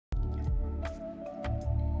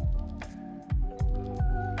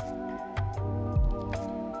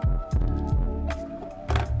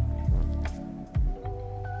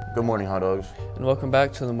Good morning, hot dogs. And welcome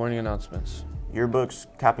back to the morning announcements. Yearbooks,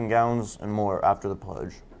 cap and gowns, and more after the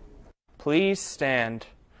pledge. Please stand.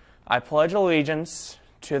 I pledge allegiance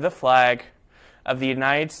to the flag of the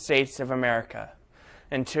United States of America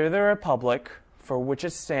and to the republic for which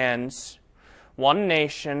it stands, one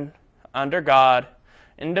nation, under God,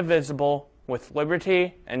 indivisible, with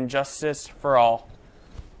liberty and justice for all.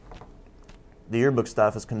 The yearbook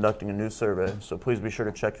staff is conducting a new survey, so please be sure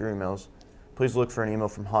to check your emails. Please look for an email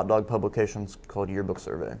from Hot Dog Publications called Yearbook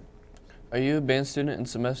Survey. Are you a band student in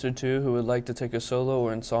semester 2 who would like to take a solo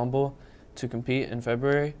or ensemble to compete in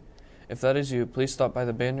February? If that is you, please stop by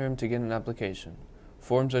the band room to get an application.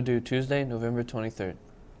 Forms are due Tuesday, November 23rd.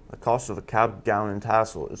 The cost of a cap, gown, and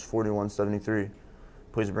tassel is $41.73.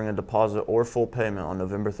 Please bring a deposit or full payment on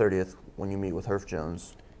November 30th when you meet with Herf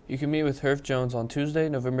Jones. You can meet with Herf Jones on Tuesday,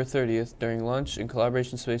 November 30th during lunch in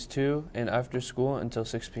Collaboration Space 2 and after school until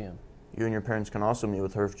 6 p.m. You and your parents can also meet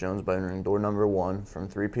with Herf Jones by entering door number 1 from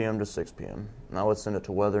 3 p.m. to 6 p.m. Now let's send it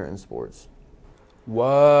to weather and sports.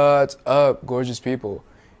 What's up, gorgeous people?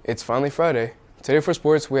 It's finally Friday. Today for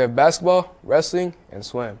sports, we have basketball, wrestling, and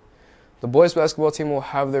swim. The boys basketball team will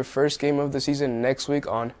have their first game of the season next week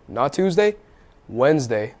on, not Tuesday,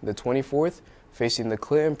 Wednesday, the 24th, facing the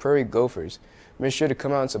Clinton Prairie Gophers. Make sure to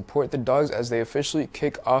come out and support the Dogs as they officially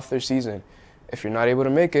kick off their season. If you're not able to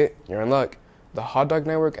make it, you're in luck. The Hot Dog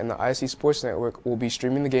Network and the IC Sports Network will be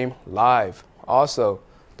streaming the game live. Also,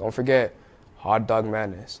 don't forget Hot Dog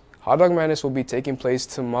Madness. Hot Dog Madness will be taking place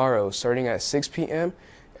tomorrow starting at 6 p.m.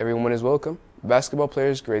 Everyone is welcome. Basketball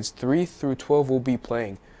players grades 3 through 12 will be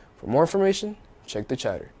playing. For more information, check the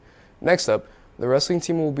chatter. Next up, the wrestling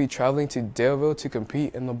team will be traveling to Daleville to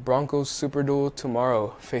compete in the Broncos Super Duel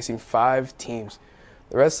tomorrow, facing 5 teams.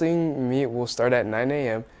 The wrestling meet will start at 9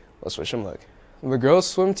 a.m. Let's wish them luck. The girls'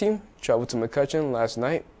 swim team traveled to McCutcheon last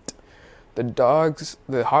night.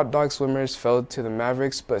 The Hot Dog swimmers fell to the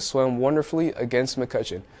Mavericks but swam wonderfully against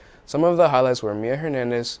McCutcheon. Some of the highlights were Mia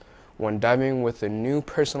Hernandez won diving with a new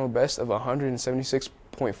personal best of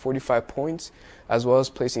 176.45 points, as well as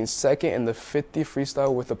placing second in the 50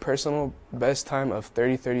 freestyle with a personal best time of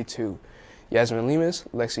 30:32. Yasmin Lemus,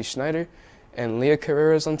 Lexi Schneider, and Leah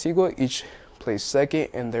Carreras Antigua each placed second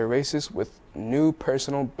in their races with new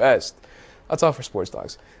personal best. That's all for Sports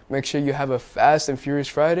Dogs. Make sure you have a fast and furious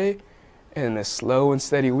Friday and a slow and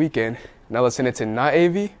steady weekend. Now let's send it to Not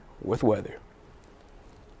AV with weather.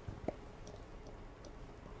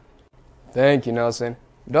 Thank you, Nelson.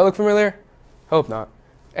 Do I look familiar? Hope not.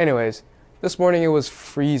 Anyways, this morning it was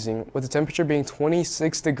freezing, with the temperature being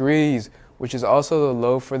 26 degrees, which is also the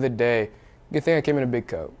low for the day. Good thing I came in a big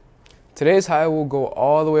coat. Today's high will go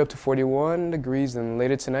all the way up to 41 degrees, and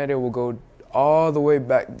later tonight it will go all the way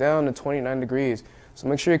back down to 29 degrees. So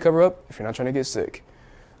make sure you cover up if you're not trying to get sick.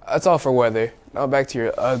 That's all for weather. Now back to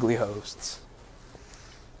your ugly hosts.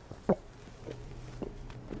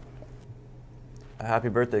 A happy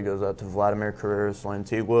birthday goes out to Vladimir Carreras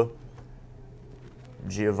Lantigua,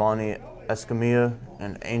 Giovanni Escamilla,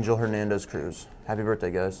 and Angel Hernandez Cruz. Happy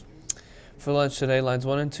birthday, guys. For lunch today, lines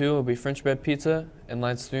 1 and 2 will be French bread pizza, and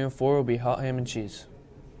lines 3 and 4 will be hot ham and cheese.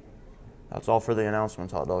 That's all for the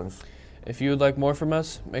announcements, hot dogs. If you would like more from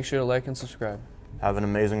us, make sure to like and subscribe. Have an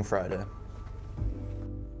amazing Friday.